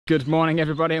Good morning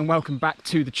everybody and welcome back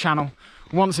to the channel.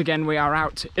 Once again we are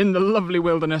out in the lovely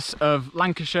wilderness of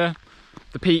Lancashire.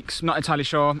 The peaks, not entirely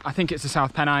sure. I think it's the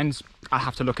South Pennines. I'll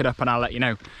have to look it up and I'll let you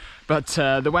know. But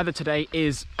the weather today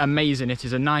is amazing. It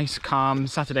is a nice calm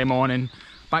Saturday morning,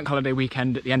 bank holiday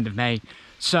weekend at the end of May.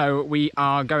 So we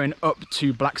are going up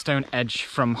to Blackstone Edge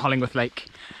from Hollingworth Lake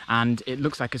and it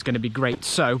looks like it's going to be great.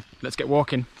 So let's get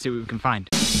walking, see what we can find.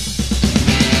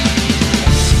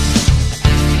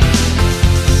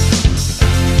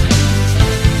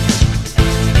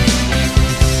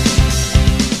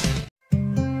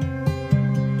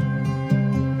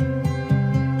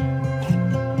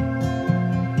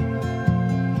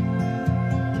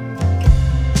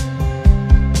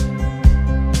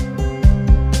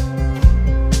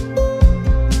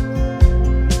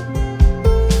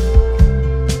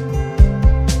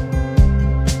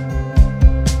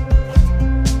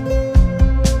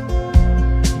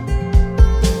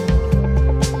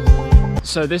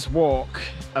 So this walk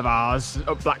of ours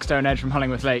up Blackstone Edge from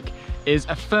Hollingworth Lake is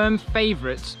a firm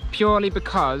favourite purely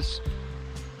because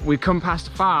we've come past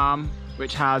a farm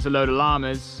which has a load of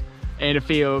llamas in a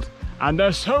field and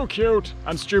they're so cute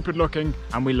and stupid looking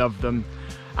and we love them.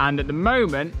 And at the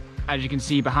moment, as you can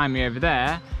see behind me over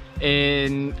there,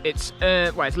 it's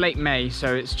late May,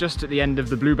 so it's just at the end of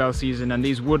the bluebell season and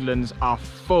these woodlands are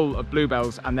full of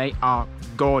bluebells and they are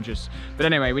gorgeous. But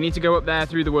anyway, we need to go up there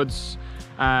through the woods,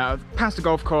 past the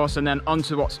golf course and then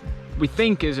onto what we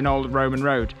think is an old Roman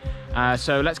road.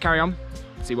 So let's carry on,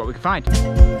 see what we can find.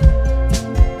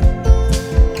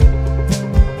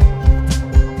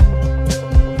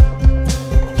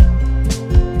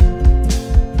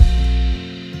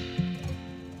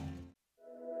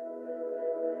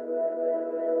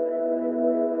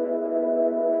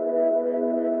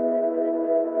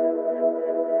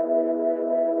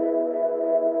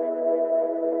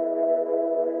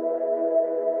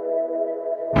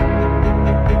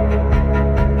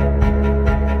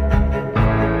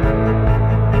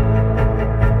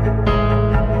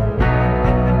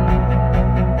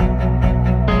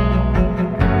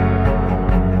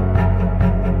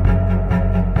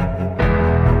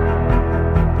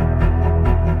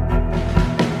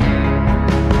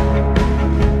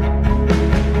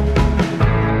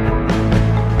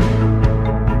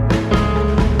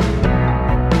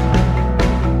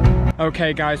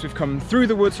 Okay guys, we've come through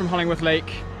the woods from Hollingworth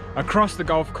Lake, across the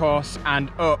golf course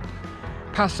and up,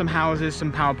 past some houses,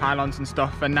 some power pylons and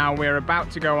stuff, and now we're about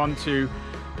to go on to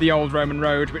the old Roman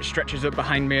road which stretches up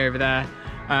behind me over there.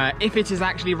 If it is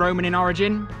actually Roman in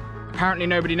origin, apparently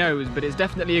nobody knows, but it's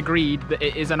definitely agreed that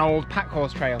it is an old pack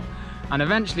horse trail. And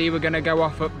eventually we're going to go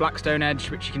off up Blackstone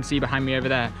Edge, which you can see behind me over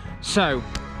there. So,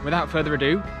 without further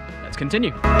ado, let's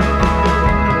continue.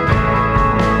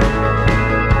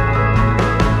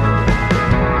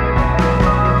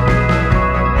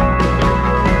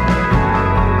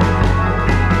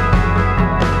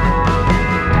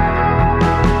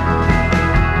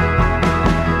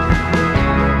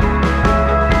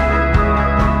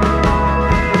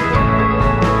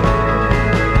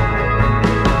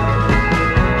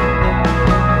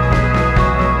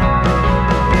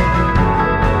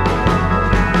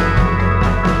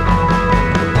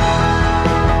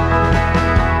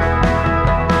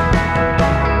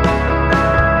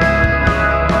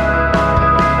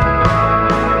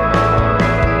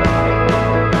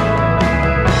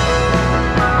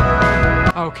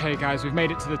 Okay guys, we've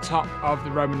made it to the top of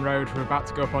the Roman road. We're about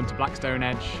to go up onto Blackstone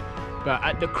Edge, but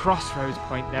at the crossroads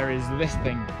point there is this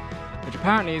thing, which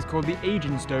apparently is called the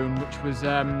Aging Stone, which was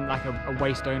like a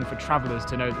way stone for travellers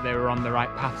to know that they were on the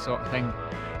right path sort of thing,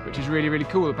 which is really, really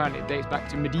cool. Apparently it dates back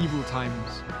to medieval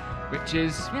times, which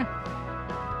is, yeah,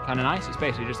 kind of nice. It's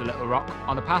basically just a little rock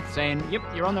on the path saying, yep,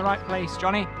 you're on the right place,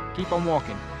 Johnny, keep on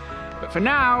walking. But for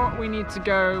now, we need to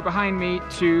go behind me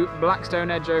to Blackstone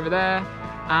Edge over there,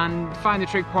 and find the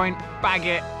trig point, bag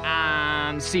it,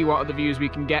 and see what other views we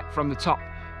can get from the top.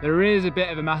 There is a bit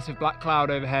of a massive black cloud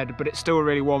overhead, but it's still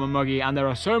really warm and muggy, and there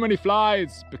are so many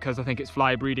flies, because I think it's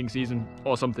fly breeding season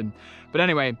or something. But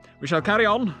anyway, we shall carry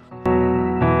on.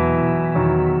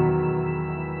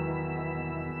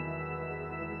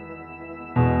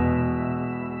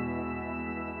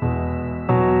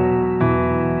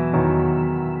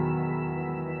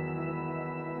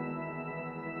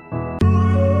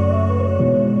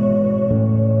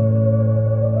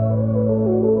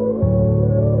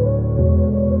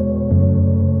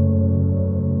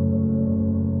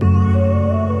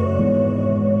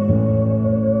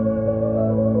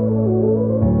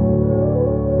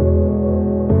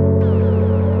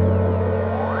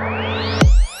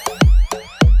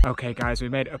 Okay guys, we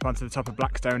made it up onto the top of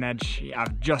Blackstone Edge.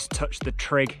 I've just touched the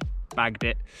trig bagged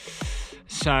it.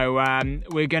 So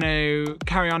we're going to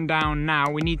carry on down now.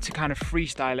 We need to kind of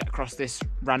freestyle it across this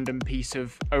random piece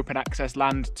of open access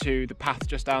land to the path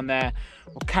just down there.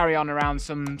 We'll carry on around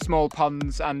some small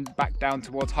ponds and back down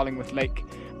towards Hollingworth Lake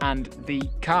and the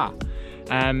car.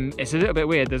 It's a little bit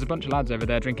weird. There's a bunch of lads over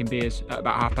there drinking beers at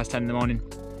about 10:30 in the morning.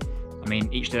 I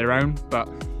mean, each to their own, but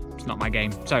it's not my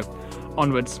game. So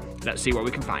onwards, let's see what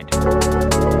we can find.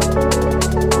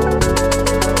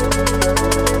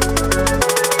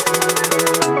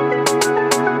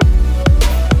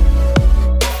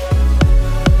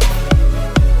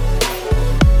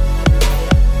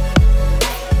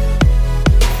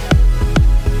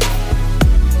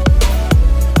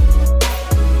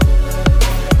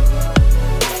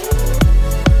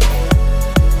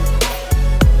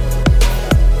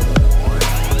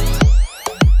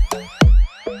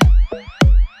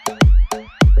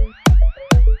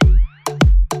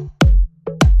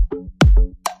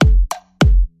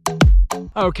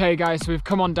 Okay guys, so we've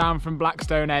come on down from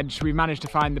Blackstone Edge. We've managed to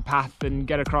find the path and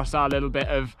get across our little bit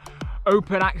of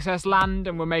open access land,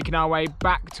 and we're making our way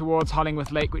back towards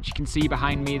Hollingworth Lake, which you can see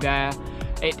behind me there.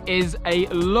 It is a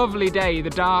lovely day. The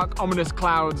dark, ominous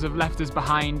clouds have left us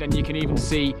behind, and you can even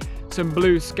see some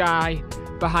blue sky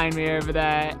behind me over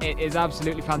there. It is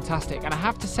absolutely fantastic, and I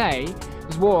have to say,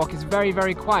 this walk is very,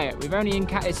 very quiet. We've only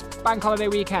it's bank holiday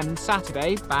weekend,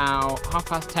 Saturday, about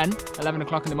 10:30, 11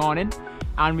 o'clock in the morning.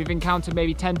 And we've encountered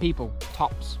maybe 10 people,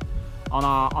 tops, on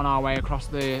our way across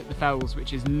the fells,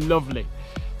 which is lovely.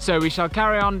 So we shall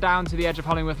carry on down to the edge of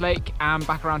Hollingworth Lake and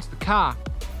back around to the car.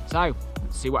 So,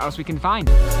 let's see what else we can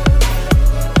find.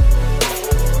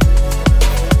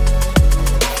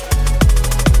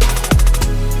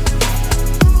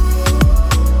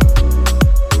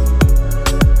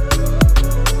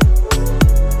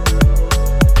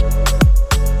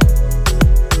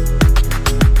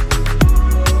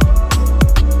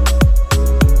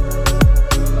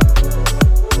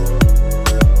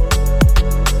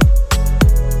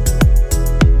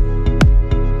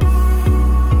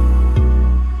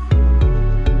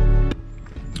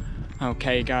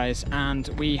 Okay guys, and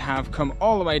we have come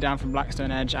all the way down from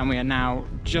Blackstone Edge, and we are now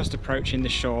just approaching the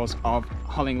shores of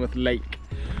Hollingworth Lake,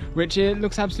 which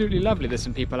looks absolutely lovely. There's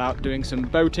some people out doing some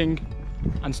boating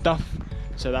and stuff,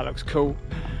 so that looks cool.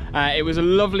 It was a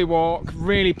lovely walk,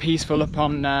 really peaceful up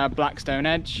on Blackstone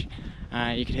Edge.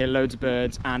 You could hear loads of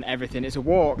birds and everything. It's a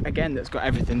walk, again, that's got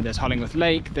everything. There's Hollingworth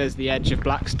Lake, there's the edge of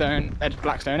Blackstone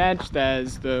Edge,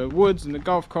 there's the woods and the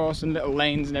golf course and little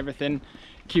lanes and everything.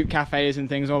 Cute cafes and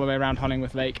things all the way around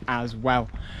Hollingworth Lake as well.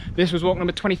 This was walk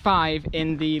number 25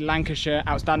 in the Lancashire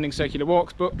Outstanding Circular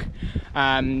Walks book.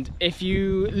 And if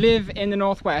you live in the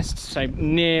northwest, so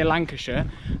near Lancashire,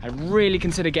 I'd really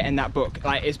consider getting that book.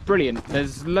 Like, it's brilliant.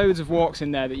 There's loads of walks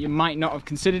in there that you might not have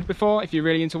considered before if you're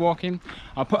really into walking.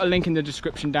 I'll put a link in the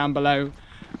description down below.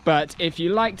 But if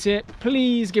you liked it,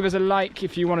 please give us a like.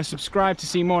 If you want to subscribe to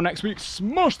see more next week,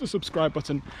 smash the subscribe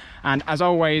button. And as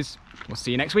always, we'll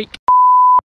see you next week.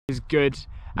 Is good.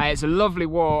 It's a lovely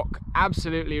walk,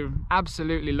 absolutely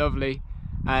lovely.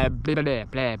 Blah, blah,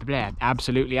 blah, blah.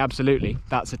 Absolutely.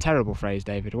 That's a terrible phrase,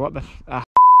 David. What the